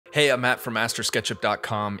Hey, I'm Matt from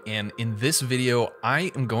MasterSketchup.com, and in this video,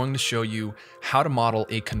 I am going to show you how to model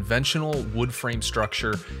a conventional wood frame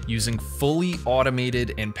structure using fully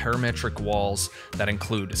automated and parametric walls that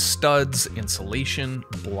include studs, insulation,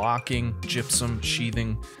 blocking, gypsum,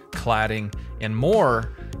 sheathing, cladding, and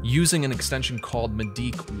more using an extension called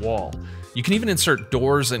Medeek Wall. You can even insert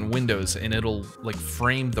doors and windows and it'll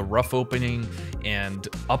frame the rough opening and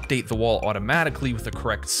update the wall automatically with the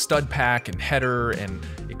correct stud pack and header, and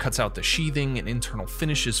it cuts out the sheathing and internal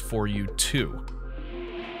finishes for you too.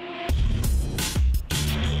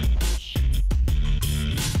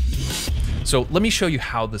 So let me show you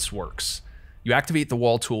how this works. You activate the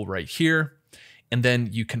wall tool right here, and then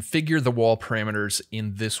you configure the wall parameters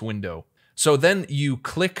in this window. So then you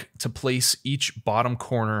click to place each bottom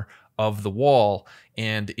corner of the wall,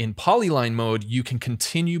 and in polyline mode, you can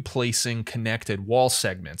continue placing connected wall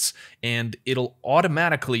segments, and it'll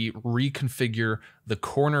automatically reconfigure the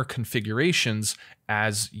corner configurations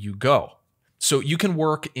as you go. So you can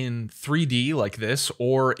work in 3D like this,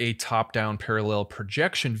 or a top-down parallel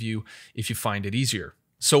projection view if you find it easier.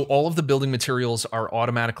 So all of the building materials are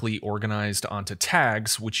automatically organized onto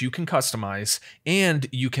tags, which you can customize, and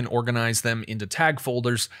you can organize them into tag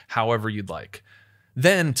folders however you'd like.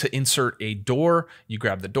 Then to insert a door, you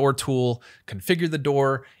grab the door tool, configure the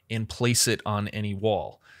door, and place it on any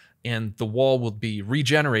wall. And the wall will be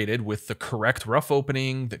regenerated with the correct rough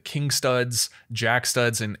opening, the king studs, jack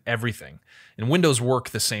studs, and everything. And windows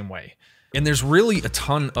work the same way. And there's really a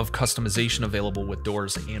ton of customization available with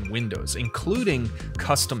doors and windows, including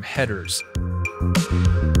custom headers.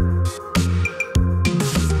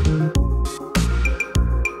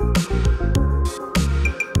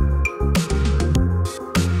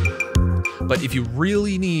 But if you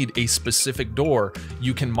really need a specific door,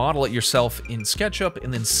 you can model it yourself in SketchUp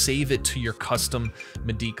and then save it to your custom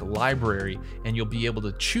Medeek library, and you'll be able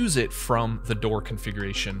to choose it from the door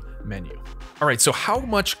configuration menu. All right, so how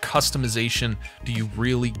much customization do you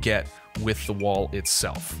really get with the wall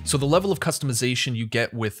itself? So the level of customization you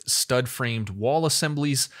get with stud framed wall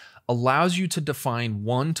assemblies allows you to define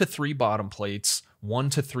 1 to 3 bottom plates, 1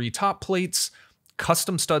 to 3 top plates,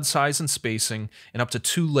 custom stud size and spacing, and up to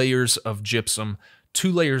 2 layers of gypsum,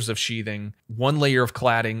 2 layers of sheathing, 1 layer of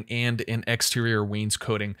cladding, and an exterior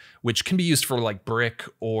wainscoting, which can be used for like brick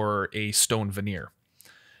or a stone veneer.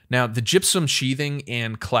 Now, the gypsum sheathing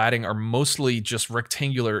and cladding are mostly just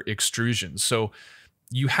rectangular extrusions, so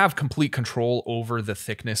you have complete control over the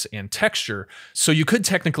thickness and texture, so you could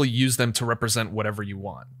technically use them to represent whatever you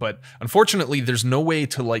want. But unfortunately, there's no way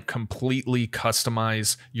to completely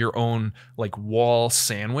customize your own wall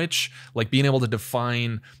sandwich, being able to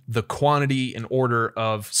define the quantity and order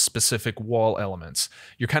of specific wall elements.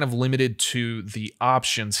 You're kind of limited to the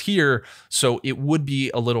options here, so it would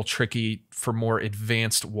be a little tricky for more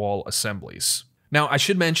advanced wall assemblies. Now, I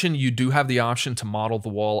should mention you do have the option to model the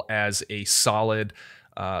wall as a solid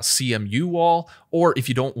CMU wall, or if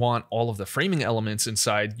you don't want all of the framing elements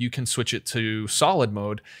inside, you can switch it to solid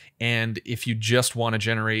mode. And if you just want to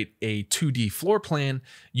generate a 2D floor plan,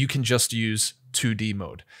 you can just use 2D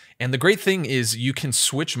mode. And the great thing is you can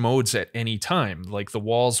switch modes at any time. The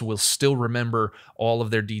walls will still remember all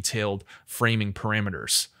of their detailed framing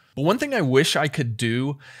parameters. But one thing I wish I could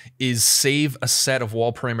do is save a set of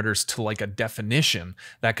wall parameters to a definition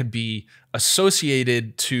that could be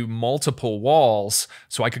associated to multiple walls,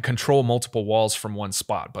 so I could control multiple walls from one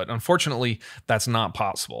spot. But unfortunately, that's not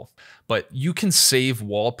possible. But you can save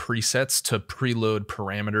wall presets to preload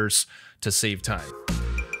parameters to save time.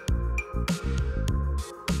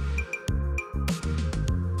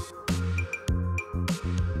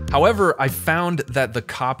 However, I found that the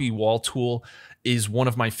copy wall tool is one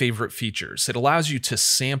of my favorite features. It allows you to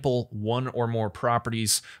sample 1 or more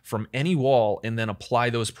properties from any wall and then apply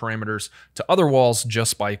those parameters to other walls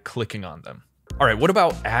just by clicking on them. All right, what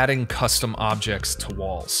about adding custom objects to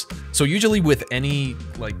walls? So usually with any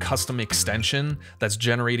custom extension that's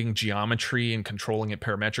generating geometry and controlling it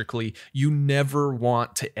parametrically, you never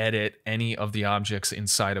want to edit any of the objects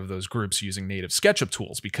inside of those groups using native SketchUp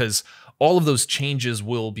tools, because all of those changes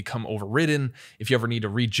will become overridden if you ever need to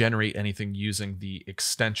regenerate anything using the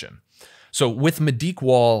extension. So with Medeek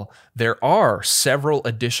Wall, there are several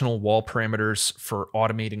additional wall parameters for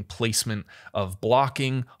automating placement of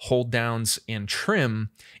blocking, hold downs, and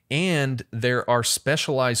trim, and there are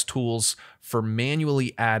specialized tools for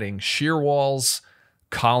manually adding shear walls,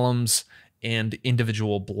 columns, and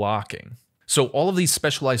individual blocking. So all of these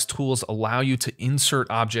specialized tools allow you to insert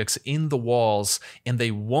objects in the walls, and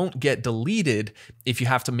they won't get deleted if you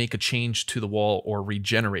have to make a change to the wall or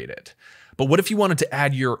regenerate it. But what if you wanted to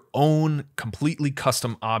add your own completely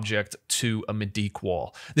custom object to a Medeek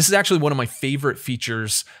wall? This is actually one of my favorite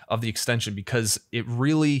features of the extension because it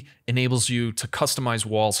really enables you to customize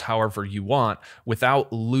walls however you want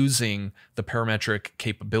without losing the parametric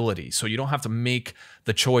capability. So you don't have to make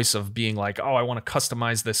the choice of being like, oh, I want to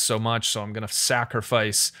customize this so much, so I'm going to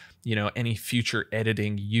sacrifice, any future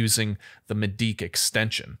editing using the Medeek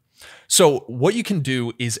extension. So what you can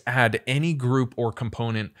do is add any group or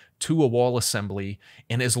component to a wall assembly,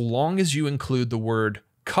 and as long as you include the word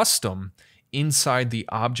custom inside the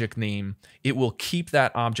object name, it will keep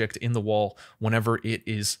that object in the wall whenever it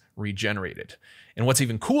is regenerated. And what's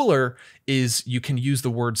even cooler is you can use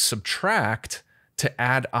the word subtract to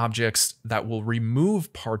add objects that will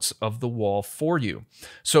remove parts of the wall for you.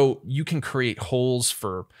 So you can create holes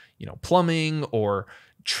for, plumbing or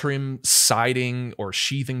trim siding or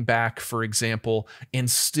sheathing back, for example, and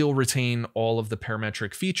still retain all of the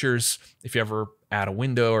parametric features. If you ever add a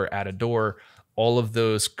window or add a door, all of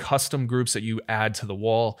those custom groups that you add to the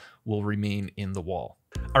wall will remain in the wall.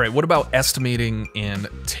 All right, what about estimating and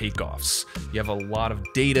takeoffs? You have a lot of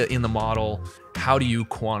data in the model. How do you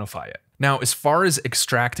quantify it? Now, as far as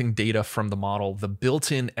extracting data from the model, the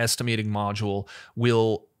built-in estimating module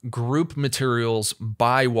will group materials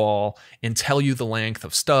by wall and tell you the length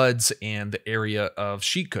of studs and the area of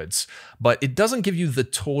sheet goods, but it doesn't give you the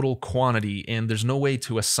total quantity and there's no way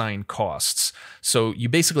to assign costs. So you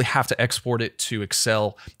basically have to export it to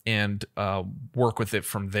Excel and work with it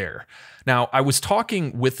from there. Now, I was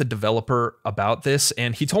talking with the developer about this,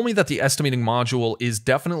 and he told me that the estimating module is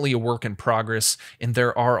definitely a work in progress, and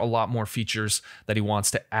there are a lot more features that he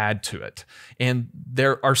wants to add to it. And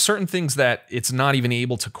there are certain things that it's not even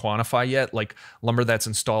able to quantify yet, like lumber that's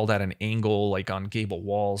installed at an angle, like on gable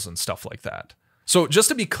walls and stuff like that. So just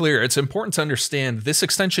to be clear, it's important to understand this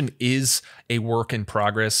extension is a work in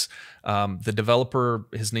progress. The developer,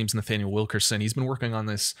 his name's Nathaniel Wilkerson. He's been working on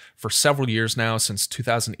this for several years now, since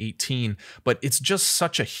 2018, but it's just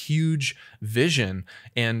such a huge vision.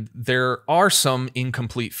 And there are some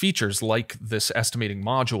incomplete features like this estimating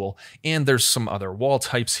module, and there's some other wall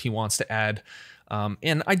types he wants to add.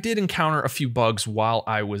 And I did encounter a few bugs while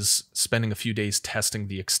I was spending a few days testing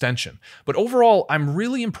the extension. But overall, I'm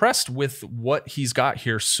really impressed with what he's got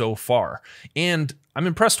here so far. And I'm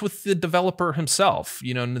impressed with the developer himself.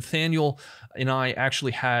 Nathaniel and I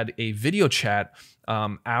actually had a video chat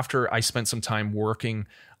after I spent some time working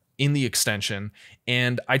in the extension.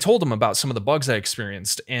 And I told him about some of the bugs I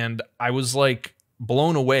experienced. And I was like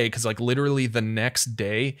blown away because literally the next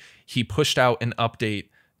day, he pushed out an update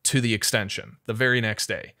to the extension the very next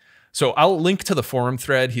day. So I'll link to the forum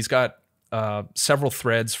thread. He's got several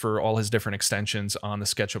threads for all his different extensions on the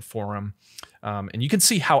SketchUp forum. And you can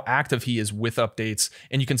see how active he is with updates,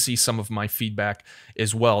 and you can see some of my feedback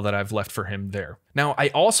as well that I've left for him there. Now, I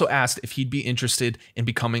also asked if he'd be interested in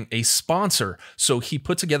becoming a sponsor. So he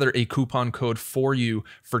put together a coupon code for you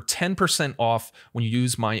for 10% off when you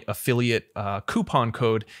use my affiliate coupon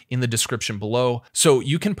code in the description below. So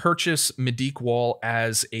you can purchase Medeek Wall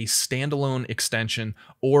as a standalone extension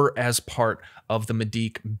or as part of the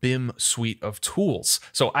Medeek BIM suite of tools.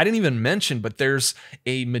 So I didn't even mention, but there's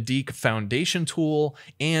a Medeek foundation tool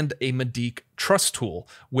and a Medeek truss tool,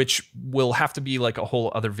 which will have to be like a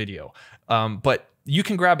whole other video. But you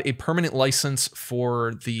can grab a permanent license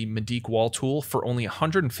for the Medeek Wall tool for only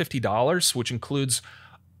 $150, which includes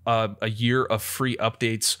a year of free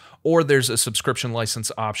updates, or there's a subscription license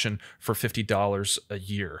option for $50 a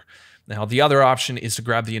year. Now, the other option is to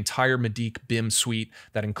grab the entire Medeek BIM suite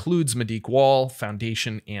that includes Medeek Wall,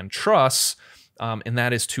 Foundation, and Truss, and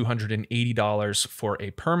that is $280 for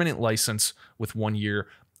a permanent license with 1 year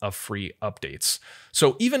of free updates.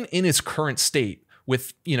 So even in its current state,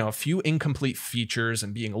 with a few incomplete features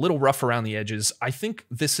and being a little rough around the edges, I think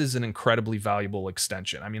this is an incredibly valuable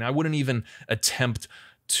extension. I mean, I wouldn't even attempt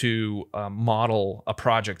to model a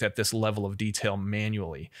project at this level of detail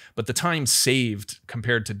manually, but the time saved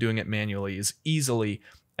compared to doing it manually is easily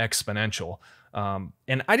exponential.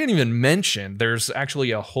 And I didn't even mention there's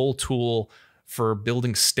actually a whole tool for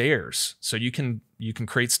building stairs. So you can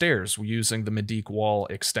create stairs using the Medeek Wall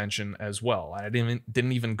extension as well. I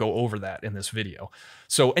didn't even go over that in this video.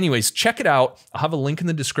 So anyways, check it out. I'll have a link in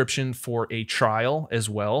the description for a trial as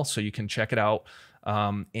well, so you can check it out.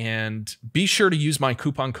 And be sure to use my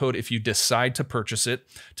coupon code if you decide to purchase it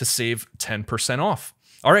to save 10% off.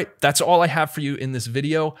 All right, that's all I have for you in this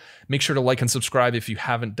video. Make sure to like and subscribe if you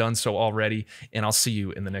haven't done so already, and I'll see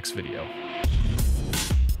you in the next video.